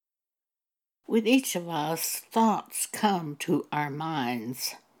With each of us, thoughts come to our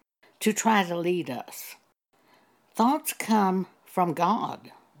minds to try to lead us. Thoughts come from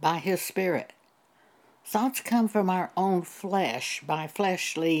God by His Spirit. Thoughts come from our own flesh by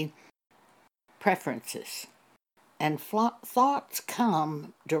fleshly preferences. And thoughts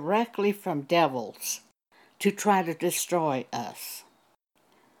come directly from devils to try to destroy us.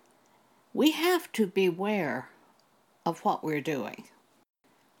 We have to beware of what we're doing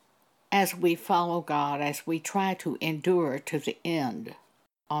as we follow God, as we try to endure to the end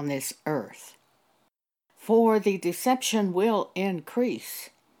on this earth. For the deception will increase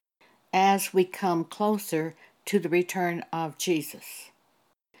as we come closer to the return of Jesus.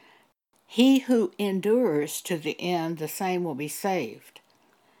 He who endures to the end, the same will be saved.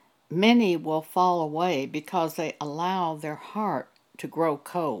 Many will fall away because they allow their heart to grow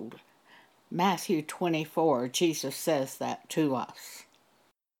cold. Matthew 24, Jesus says that to us.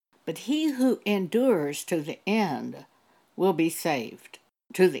 But he who endures to the end will be saved,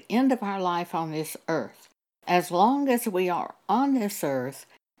 to the end of our life on this earth. As long as we are on this earth,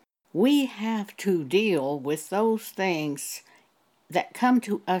 we have to deal with those things that come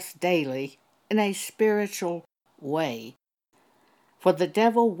to us daily in a spiritual way. For the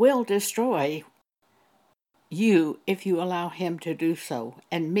devil will destroy you if you allow him to do so,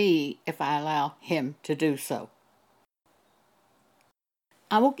 and me if I allow him to do so.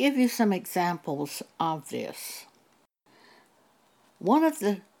 I will give you some examples of this. One of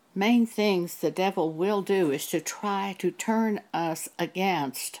the main things the devil will do is to try to turn us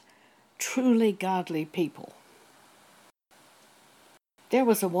against truly godly people. There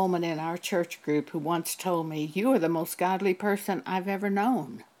was a woman in our church group who once told me, "You are the most godly person I've ever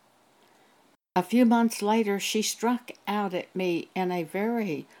known." A few months later, she struck out at me in a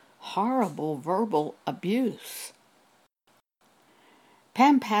very horrible verbal abuse.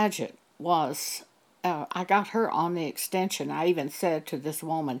 Pam Paget was, I got her on the extension. I even said to this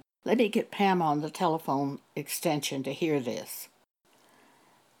woman, "Let me get Pam on the telephone extension to hear this."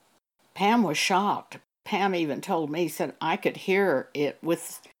 Pam was shocked. Pam even told me, said, "I could hear it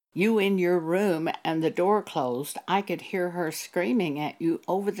with you in your room and the door closed. I could hear her screaming at you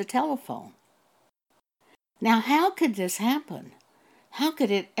over the telephone." Now, how could this happen? How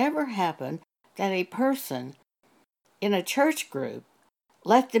could it ever happen that a person in a church group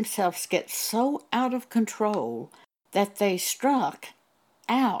let themselves get so out of control that they struck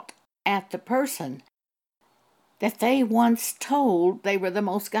out at the person that they once told they were the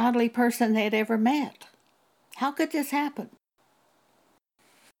most godly person they'd ever met? How could this happen?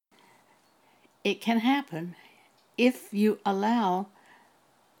 It can happen if you allow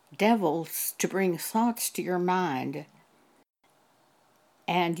devils to bring thoughts to your mind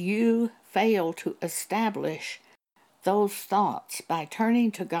and you fail to establish those thoughts by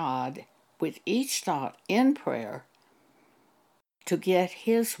turning to God with each thought in prayer to get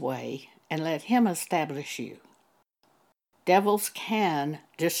His way and let Him establish you. Devils can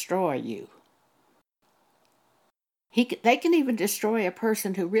destroy you. They can even destroy a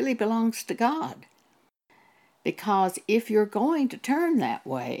person who really belongs to God. Because if you're going to turn that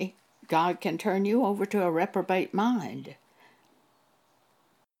way, God can turn you over to a reprobate mind.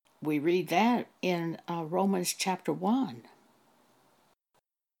 We read that in Romans chapter 1.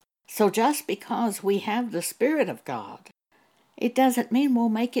 So just because we have the Spirit of God, it doesn't mean we'll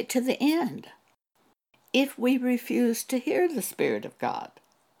make it to the end. If we refuse to hear the Spirit of God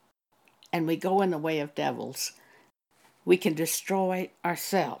and we go in the way of devils, we can destroy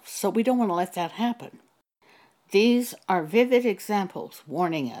ourselves. So we don't want to let that happen. These are vivid examples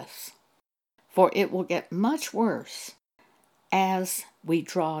warning us, for it will get much worse as we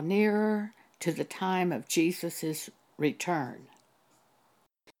draw nearer to the time of Jesus' return.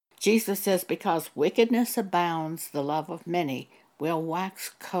 Jesus says, "Because wickedness abounds, the love of many will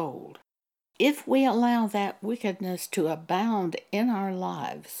wax cold." If we allow that wickedness to abound in our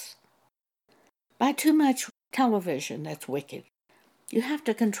lives, by too much television that's wicked, you have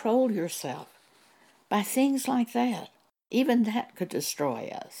to control yourself by things like that. Even that could destroy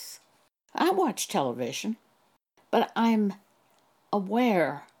us. I watch television, but I'm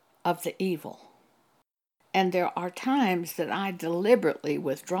aware of the evil. And there are times that I deliberately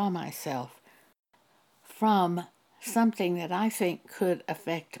withdraw myself from something that I think could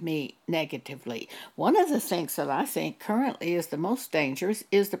affect me negatively. One of the things that I think currently is the most dangerous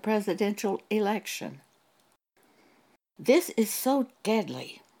is the presidential election. This is so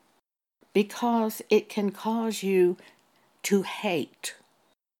deadly because it can cause you to hate.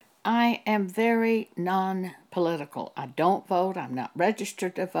 I am very non-political. I don't vote. I'm not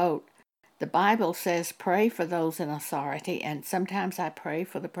registered to vote. The Bible says pray for those in authority, and sometimes I pray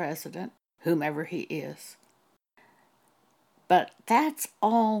for the president. whomever he is. But that's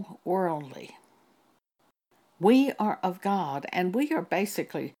all worldly. We are of God, and we are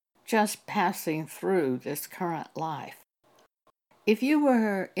basically just passing through this current life. If you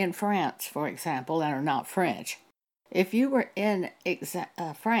were in France, for example, and are not French, if you were in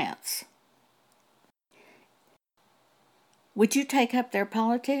France, would you take up their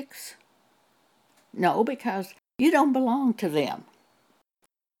politics? No, because you don't belong to them.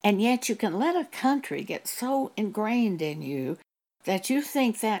 And yet you can let a country get so ingrained in you that you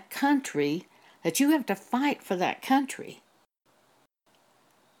think that country, that you have to fight for that country.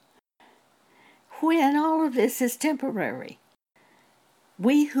 When all of this is temporary,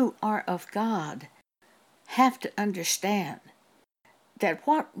 we who are of God have to understand that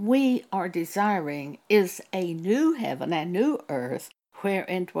what we are desiring is a new heaven and new earth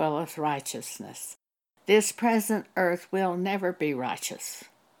wherein dwelleth righteousness. This present earth will never be righteous.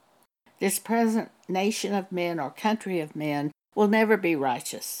 This present nation of men or country of men will never be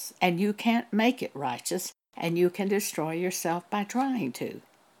righteous, and you can't make it righteous, and you can destroy yourself by trying to.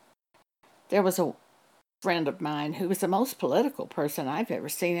 There was a friend of mine who was the most political person I've ever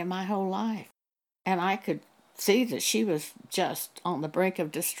seen in my whole life, and I could see that she was just on the brink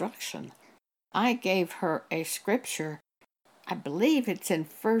of destruction. I gave her a scripture, I believe it's in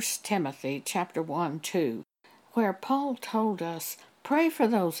 1 Timothy chapter 1-2, where Paul told us, pray for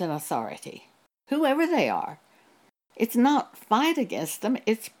those in authority, whoever they are. It's not fight against them,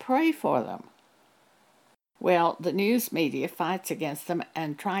 it's pray for them. Well, the news media fights against them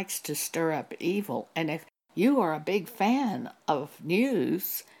and tries to stir up evil, and if you are a big fan of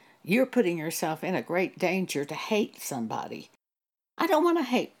news, you're putting yourself in a great danger to hate somebody. I don't want to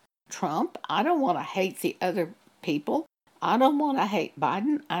hate Trump. I don't want to hate the other people. I don't want to hate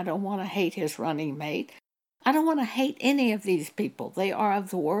Biden. I don't want to hate his running mate. I don't want to hate any of these people. They are of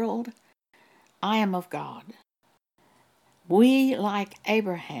the world. I am of God. We, like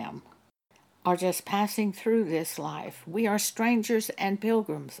Abraham, are just passing through this life. We are strangers and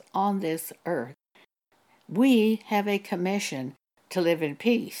pilgrims on this earth. We have a commission to live in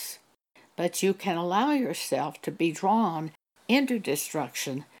peace, but you can allow yourself to be drawn into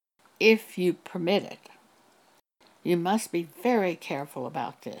destruction if you permit it. You must be very careful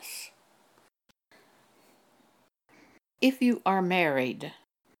about this. If you are married,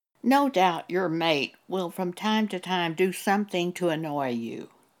 no doubt your mate will from time to time do something to annoy you,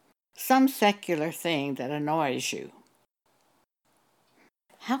 some secular thing that annoys you.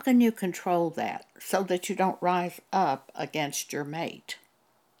 How can you control that so that you don't rise up against your mate?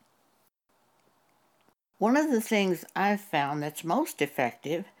 One of the things I've found that's most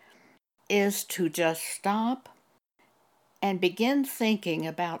effective is to just stop and begin thinking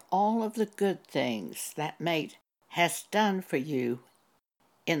about all of the good things that mate has done for you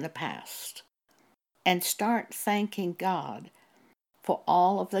in the past, and start thanking God for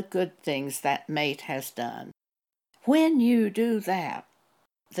all of the good things that mate has done. When you do that,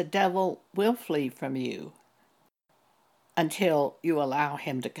 the devil will flee from you until you allow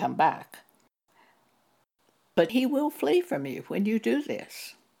him to come back. But he will flee from you when you do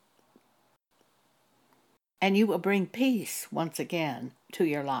this. And you will bring peace once again to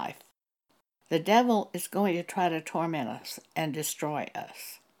your life. The devil is going to try to torment us and destroy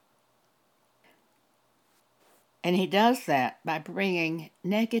us. And he does that by bringing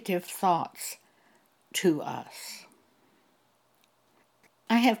negative thoughts to us.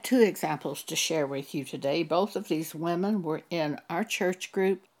 I have 2 examples to share with you today. Both of these women were in our church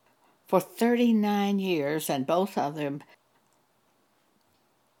group for 39 years, and both of them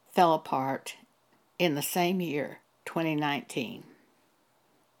fell apart in the same year, 2019.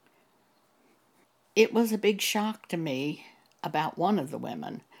 It was a big shock to me about one of the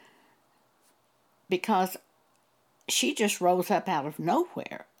women, because she just rose up out of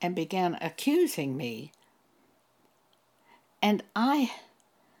nowhere and began accusing me. And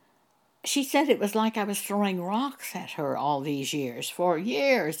she said it was like I was throwing rocks at her all these years, for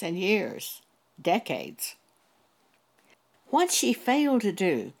years and years, decades. What she failed to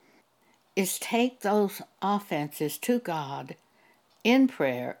do is take those offenses to God in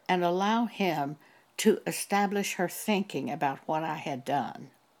prayer and allow Him to establish her thinking about what I had done.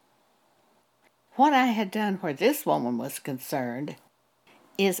 What I had done where this woman was concerned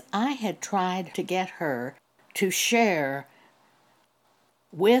is I had tried to get her to share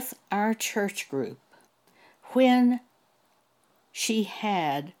with our church group when she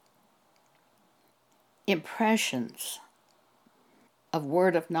had impressions of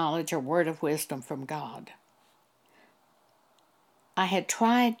word of knowledge or word of wisdom from God. I had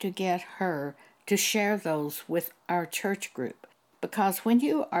tried to get her to share those with our church group, Because when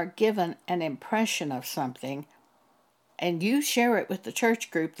you are given an impression of something and you share it with the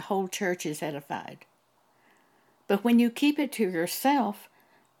church group, the whole church is edified. But when you keep it to yourself,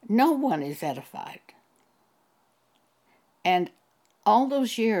 no one is edified. And all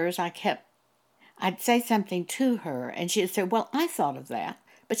those years I'd say something to her and she'd say, well, I thought of that,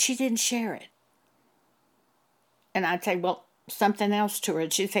 but she didn't share it. And I'd say, well, something else to her,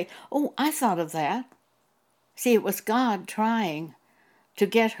 and she'd say, oh, I thought of that. See, it was God trying to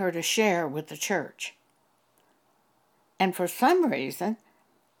get her to share with the church. And for some reason,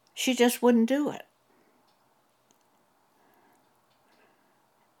 she just wouldn't do it.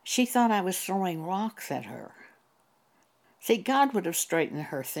 She thought I was throwing rocks at her. See, God would have straightened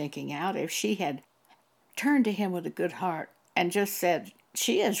her thinking out if she had turned to Him with a good heart and just said,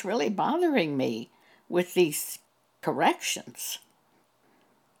 she is really bothering me with these corrections.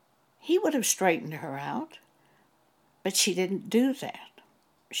 He would have straightened her out, but she didn't do that.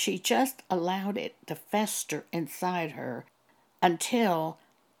 She just allowed it to fester inside her until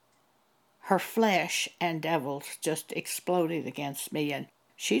her flesh and devils just exploded against me, and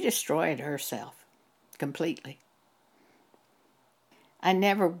she destroyed herself completely. I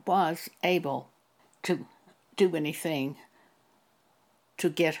never was able to do anything to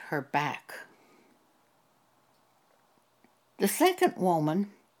get her back. The second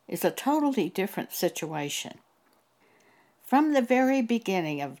woman is a totally different situation. From the very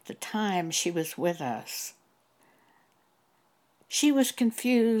beginning of the time she was with us, she was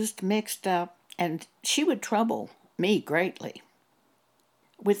confused, mixed up, and she would trouble me greatly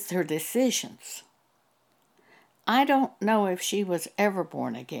with her decisions. I don't know if she was ever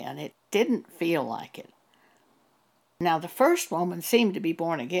born again. It didn't feel like it. Now, the first woman seemed to be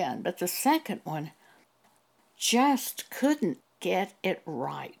born again, but the second one just couldn't get it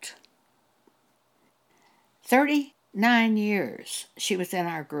right. 39 years she was in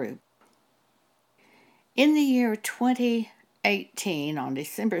our group. In the year 2018, on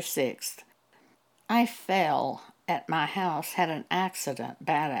December 6th, I fell at my house, had an accident,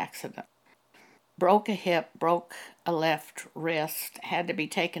 bad accident. Broke a hip, broke a left wrist, had to be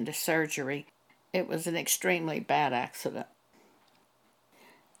taken to surgery. It was an extremely bad accident.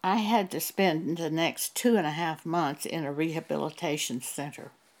 I had to spend the next 2.5 months in a rehabilitation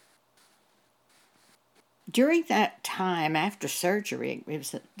center. During that time after surgery, it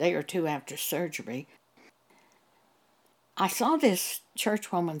was a day or two after surgery, I saw this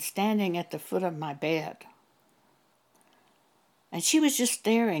church woman standing at the foot of my bed. And she was just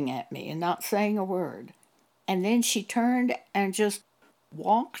staring at me and not saying a word. And then she turned and just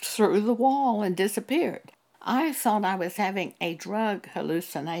walked through the wall and disappeared. I thought I was having a drug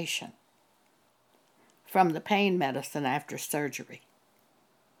hallucination from the pain medicine after surgery.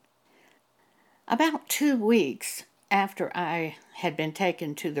 About 2 weeks after I had been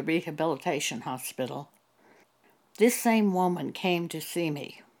taken to the rehabilitation hospital, this same woman came to see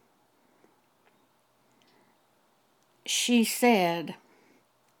me. She said,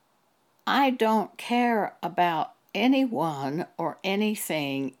 I don't care about anyone or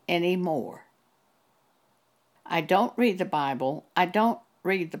anything anymore. I don't read the Bible. I don't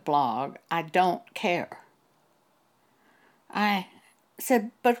read the blog. I don't care. I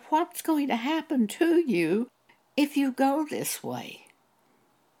said, but what's going to happen to you if you go this way?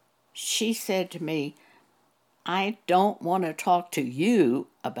 She said to me, I don't want to talk to you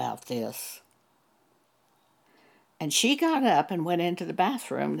about this. And she got up and went into the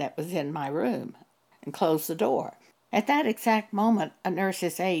bathroom that was in my room and closed the door. At that exact moment, a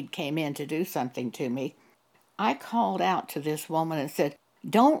nurse's aide came in to do something to me. I called out to this woman and said,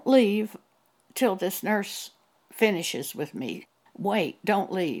 don't leave till this nurse finishes with me. Wait,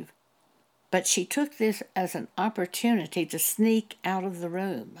 don't leave. But she took this as an opportunity to sneak out of the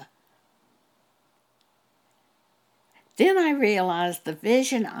room. Then I realized the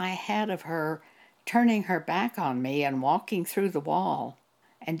vision I had of her turning her back on me and walking through the wall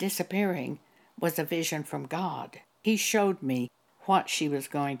and disappearing was a vision from God. He showed me what she was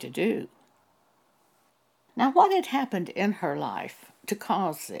going to do. Now, what had happened in her life to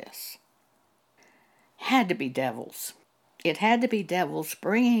cause this? Had to be devils. It had to be devils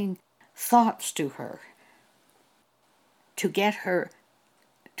bringing thoughts to her to get her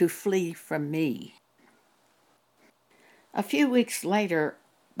to flee from me. A few weeks later,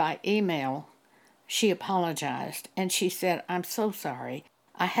 by email, she apologized and she said, I'm so sorry.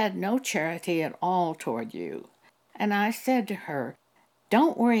 I had no charity at all toward you. And I said to her,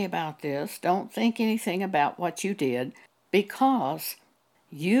 don't worry about this. Don't think anything about what you did, because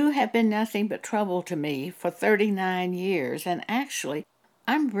you have been nothing but trouble to me for 39 years, and actually,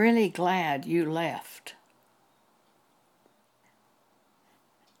 I'm really glad you left.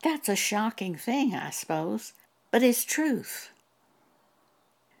 That's a shocking thing, I suppose, but it's truth.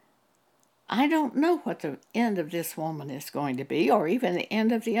 I don't know what the end of this woman is going to be, or even the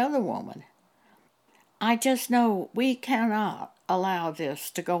end of the other woman. I just know we cannot allow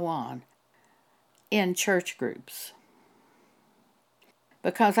this to go on in church groups.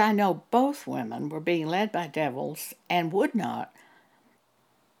 Because I know both women were being led by devils and would not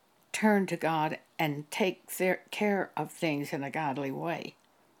turn to God and take care of things in a godly way.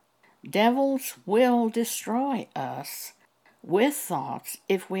 Devils will destroy us with thoughts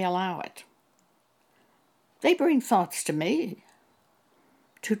if we allow it. They bring thoughts to me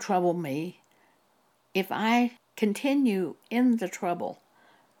to trouble me. If I continue in the trouble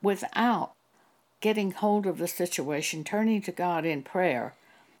without getting hold of the situation, turning to God in prayer,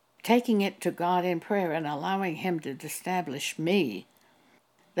 taking it to God in prayer and allowing Him to establish me,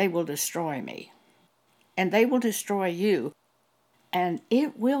 they will destroy me. And they will destroy you. And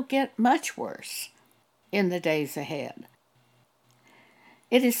it will get much worse in the days ahead.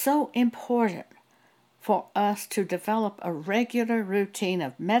 It is so important for us to develop a regular routine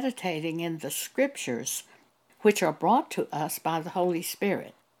of meditating in the Scriptures which are brought to us by the Holy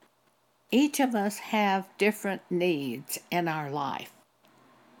Spirit. Each of us have different needs in our life.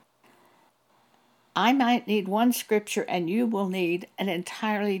 I might need one scripture and you will need an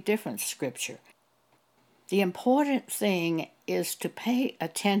entirely different scripture. The important thing is to pay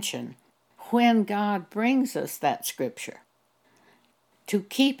attention when God brings us that scripture, to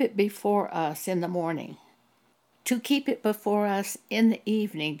keep it before us in the morning, to keep it before us in the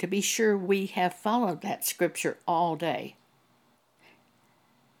evening, to be sure we have followed that scripture all day,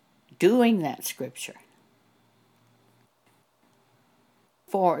 doing that scripture.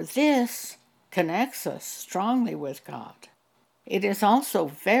 For this connects us strongly with God. It is also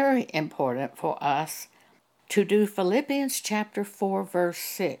very important for us to do Philippians chapter 4, verse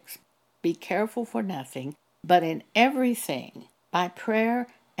 6. Be careful for nothing, but in everything, by prayer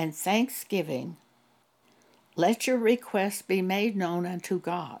and thanksgiving, let your requests be made known unto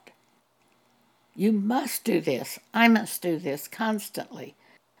God. You must do this. I must do this constantly.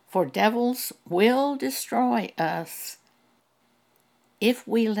 For devils will destroy us if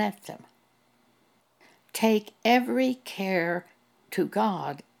we let them. Take every care to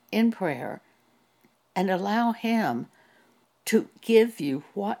God in prayer and allow Him to give you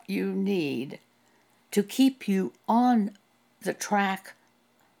what you need to keep you on the track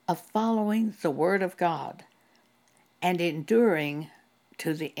of following the Word of God and enduring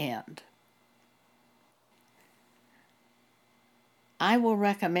to the end. I will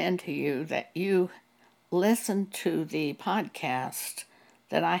recommend to you that you listen to the podcast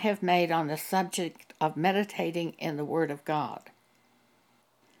that I have made on the subject of meditating in the Word of God.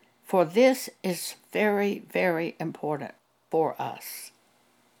 For this is very, very important for us.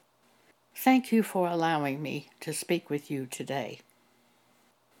 Thank you for allowing me to speak with you today.